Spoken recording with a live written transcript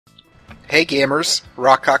Hey gamers,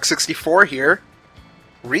 rockcock64 here.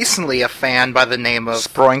 Recently a fan by the name of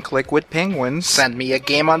Sproink Liquid Penguins sent me a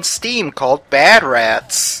game on Steam called Bad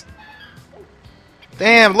Rats.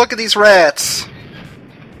 Damn, look at these rats!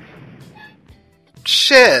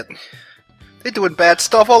 Shit! They're doing bad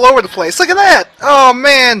stuff all over the place. Look at that! Oh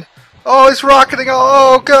man! Oh, he's rocketing!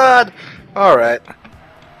 Oh god! Alright.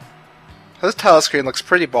 This title screen looks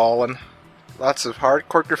pretty ballin'. Lots of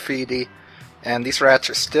hardcore graffiti. And these rats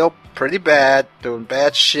are still pretty bad, doing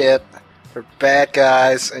bad shit. They're bad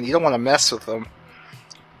guys, and you don't want to mess with them.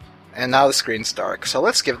 And now the screen's dark, so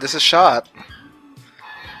let's give this a shot.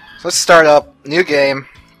 So let's start up. New game.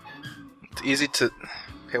 It's easy to...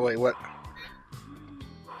 Okay, wait, what?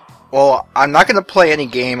 Well, I'm not going to play any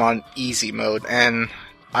game on easy mode, and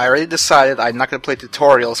I already decided I'm not going to play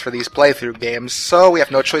tutorials for these playthrough games, so we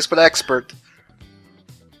have no choice but expert.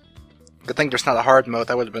 Good thing there's not a hard mode.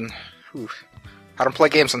 That would have been... Whew. I don't play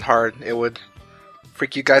games on hard. It would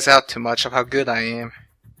freak you guys out too much of how good I am.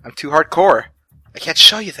 I'm too hardcore. I can't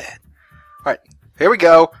show you that. Alright, here we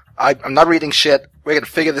go. I'm not reading shit. We're gonna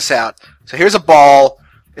figure this out. So here's a ball.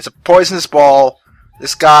 It's a poisonous ball.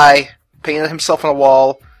 This guy painted himself on a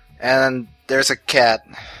wall. And there's a cat.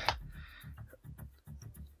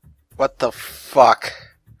 What the fuck?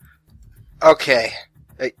 Okay.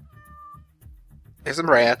 Hey. Here's some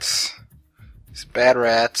rats. These bad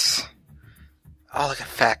rats. Oh, look at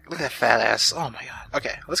that fat ass. Oh my god.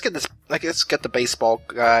 Okay, let's get this. Let's get the baseball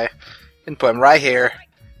guy and put him right here.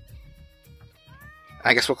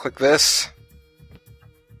 I guess we'll click this.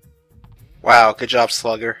 Wow, good job,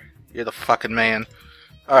 Slugger. You're the fucking man.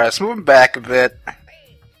 Alright, let's move him back a bit.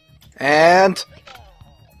 And...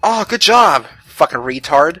 Oh, good job, fucking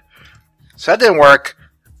retard. So that didn't work.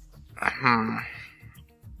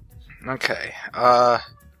 Okay,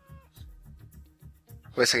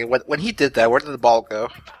 wait a second, when he did that, where did the ball go?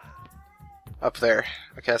 Up there.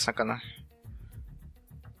 Okay, that's not gonna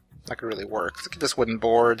really work. Look at this wooden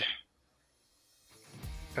board.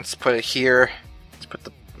 Let's put it here. Let's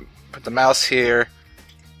put the mouse here.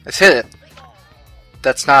 Let's hit it.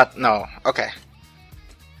 That's not... no. Okay.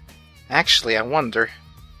 Actually, I wonder...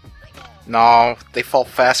 No, they fall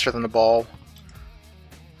faster than the ball.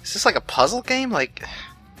 Is this like a puzzle game? Like...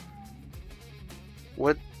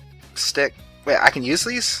 Wood... Stick... Wait, I can use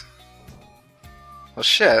these? Well,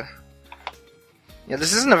 shit. Yeah,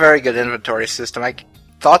 this isn't a very good inventory system. I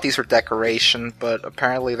thought these were decoration, but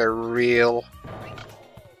apparently they're real.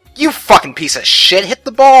 You fucking piece of shit! Hit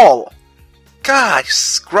the ball! God, you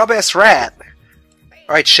scrub-ass rat!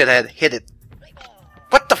 Alright, shithead, hit it.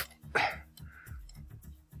 What the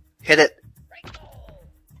Hit it.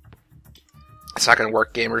 It's not gonna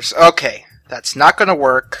work, gamers. Okay, that's not gonna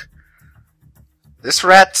work. This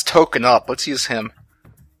rat's token up. Let's use him.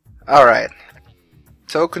 Alright.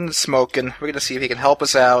 Token smoking. We're gonna see if he can help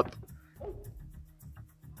us out.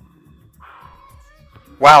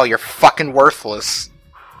 Wow, you're fucking worthless.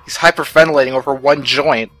 He's hyperventilating over one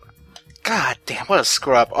joint. God damn, what a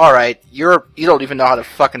scrub. Alright, you don't even know how to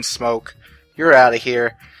fucking smoke. You're out of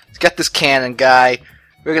here. Let's get this cannon guy.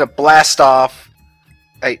 We're gonna blast off.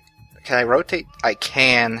 Hey, can I rotate? I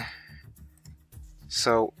can.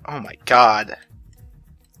 So, oh my god.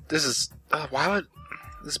 This is... this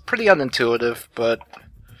is pretty unintuitive, but...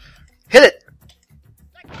 Hit it!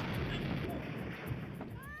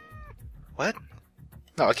 What?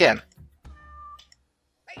 No, again.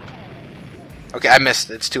 Okay, I missed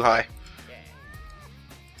it. It's too high.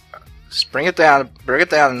 Just bring it down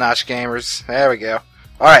a notch, gamers. There we go.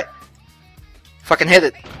 Alright. Fucking hit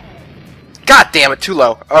it. God damn it, too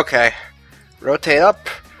low. Okay. Rotate up.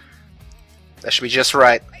 That should be just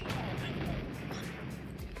right.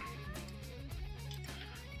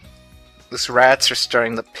 These rats are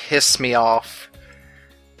starting to piss me off.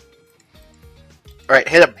 Alright,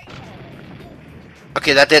 hit him.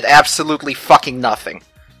 Okay, that did absolutely fucking nothing.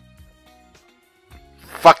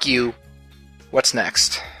 Fuck you. What's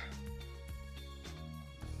next?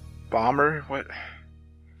 Bomber? What?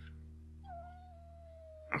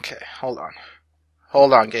 Okay, hold on.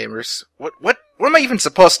 Hold on, gamers. What am I even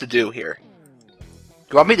supposed to do here?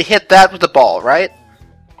 You want me to hit that with the ball, right?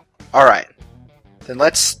 Alright. Then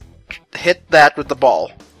let's hit that with the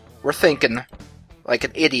ball. We're thinking like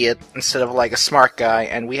an idiot instead of like a smart guy,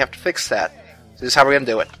 and we have to fix that. So this is how we're gonna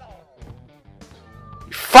do it.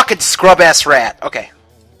 You fucking scrub-ass rat! Okay.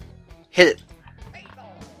 Hit it.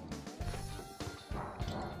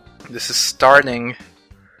 This is starting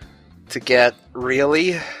to get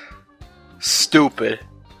really stupid.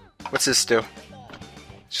 What's this do?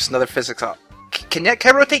 Just another physics up. Can I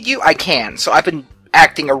rotate you? I can. So I've been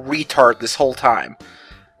acting a retard this whole time.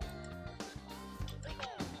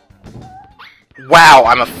 Wow,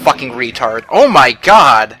 I'm a fucking retard. Oh my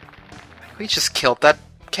god! We just killed that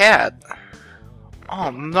cat. Oh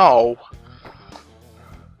no.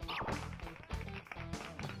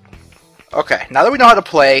 Okay, now that we know how to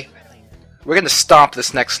play, we're gonna stomp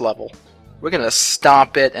this next level. We're gonna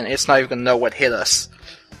stomp it, and it's not even gonna know what hit us.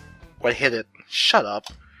 What hit it. Shut up.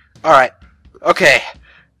 Alright. Okay.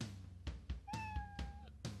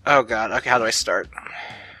 Oh god, okay, how do I start?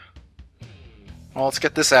 Well, let's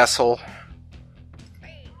get this asshole.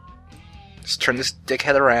 Let's turn this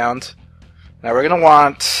dickhead around. Now we're gonna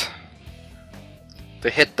want to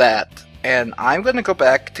hit that. And I'm gonna go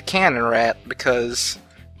back to Cannon Rat, because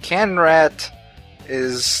Cannon Rat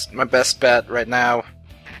is my best bet right now.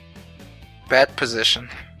 Bad position.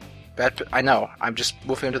 I know. I'm just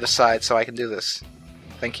moving him to the side so I can do this.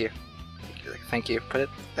 Thank you. Thank you. Put it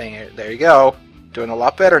there you go. Doing a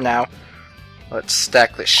lot better now. Let's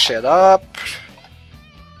stack this shit up.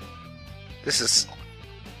 This is...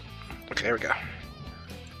 Okay, there we go.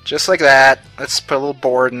 Just like that. Let's put a little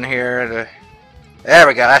board in here. There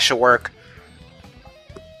we go. That should work.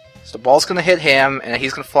 So the ball's gonna hit him, and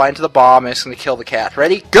he's gonna fly into the bomb, and it's gonna kill the cat.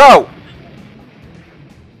 Ready? Go!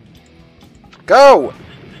 Go!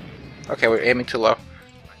 Okay, we're aiming too low.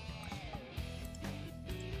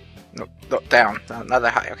 No, down. Not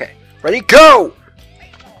that high. Okay. Ready? Go!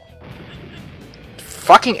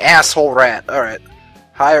 Fucking asshole rat. Alright.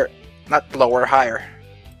 Higher. Not lower, higher.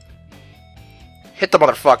 Hit the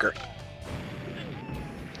motherfucker.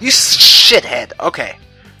 You shithead. Okay.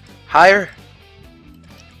 Higher.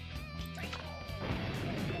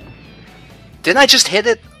 Didn't I just hit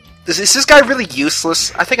it? Is this guy really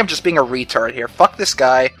useless? I think I'm just being a retard here. Fuck this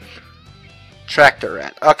guy. Tractor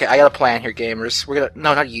Rat. Okay, I got a plan here, gamers. We're gonna...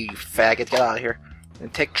 No, not you, you faggot. Get out of here. We're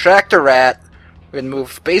gonna take Tractor Rat. We're gonna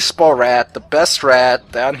move Baseball Rat, the best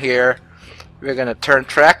rat, down here. We're gonna turn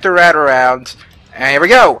Tractor Rat around. And here we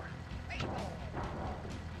go!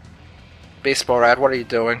 Baseball Rat, what are you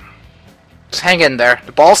doing? Just hang in there.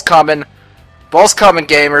 The ball's coming. Ball's coming,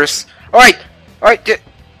 gamers. Alright! Alright,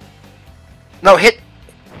 no, hit...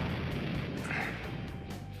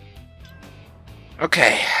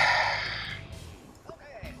 Okay.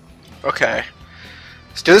 Okay.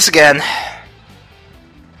 Let's do this again.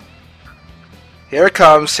 Here it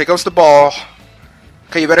comes. Here comes the ball.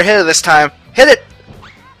 Okay, you better hit it this time. Hit it!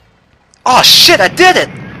 Oh shit, I did it!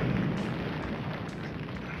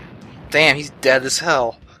 Damn, he's dead as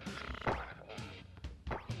hell.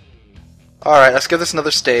 Alright, let's give this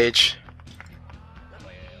another stage.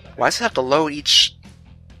 Why does it have to load each...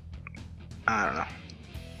 I don't know.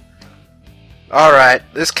 Alright,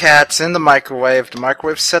 this cat's in the microwave. The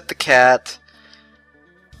microwave set the cat.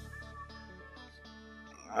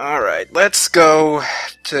 Alright, let's go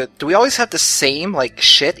to... Do we always have the same, like,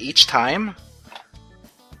 shit each time?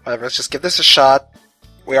 Whatever, let's just give this a shot.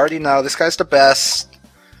 We already know this guy's the best.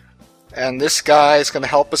 And this guy's gonna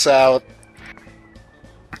help us out.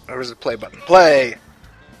 Where's the play button? Play!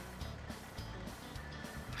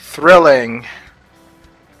 Thrilling.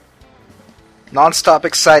 Non-stop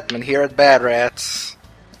excitement here at Bad Rats.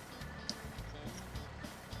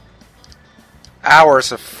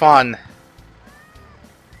 Hours of fun.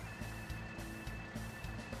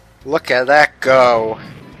 Look at that go.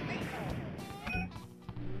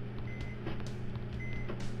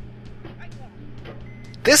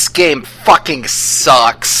 This game fucking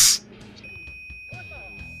sucks.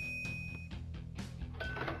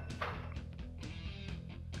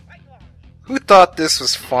 Who thought this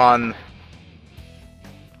was fun?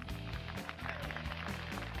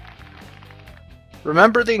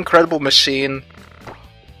 Remember the Incredible Machine?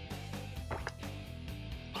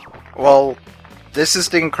 Well, this is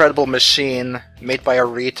the Incredible Machine made by a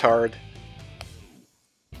retard.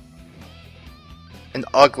 An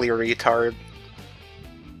ugly retard.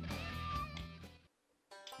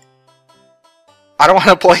 I don't want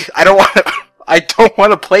to play. I don't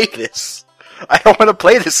want to play this. I don't want to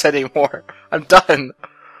play this anymore. I'm done.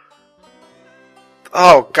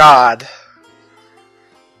 Oh God.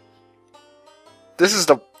 This is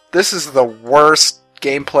the worst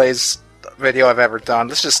gameplays video I've ever done.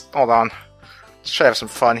 Let's just hold on. Let's try to have some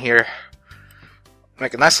fun here.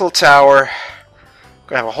 Make a nice little tower.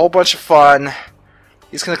 Gonna have a whole bunch of fun.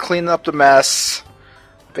 He's gonna clean up the mess.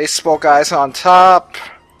 Baseball guy's on top.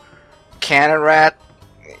 Cannon Rat.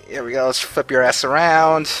 Here we go. Let's flip your ass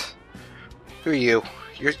around. Who are you?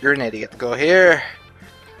 You're an idiot. Go here.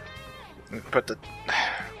 Put the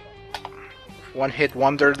one-hit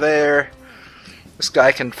wonder there. This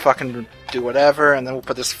guy can fucking do whatever, and then we'll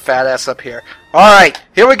put this fat ass up here. Alright,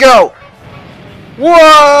 here we go!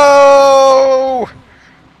 Whoa!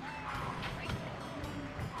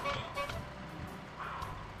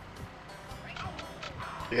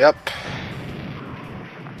 Yep.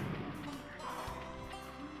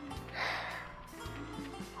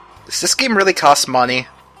 Does this game really cost money?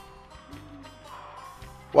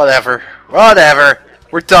 Whatever. Whatever.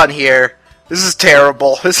 We're done here. This is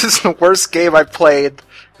terrible. This is the worst game I've played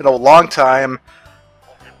in a long time.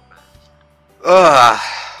 Ugh.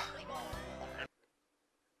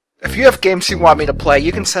 If you have games you want me to play,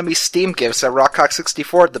 you can send me Steam gifts at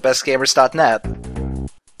rockcock64 at thebestgamers.net.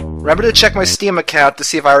 Remember to check my Steam account to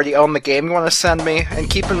see if I already own the game you want to send me, and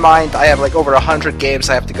keep in mind I have like over 100 games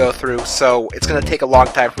I have to go through, so it's gonna take a long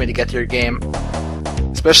time for me to get to your game.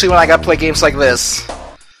 Especially when I gotta play games like this.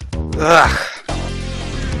 Ugh.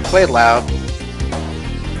 Play it loud.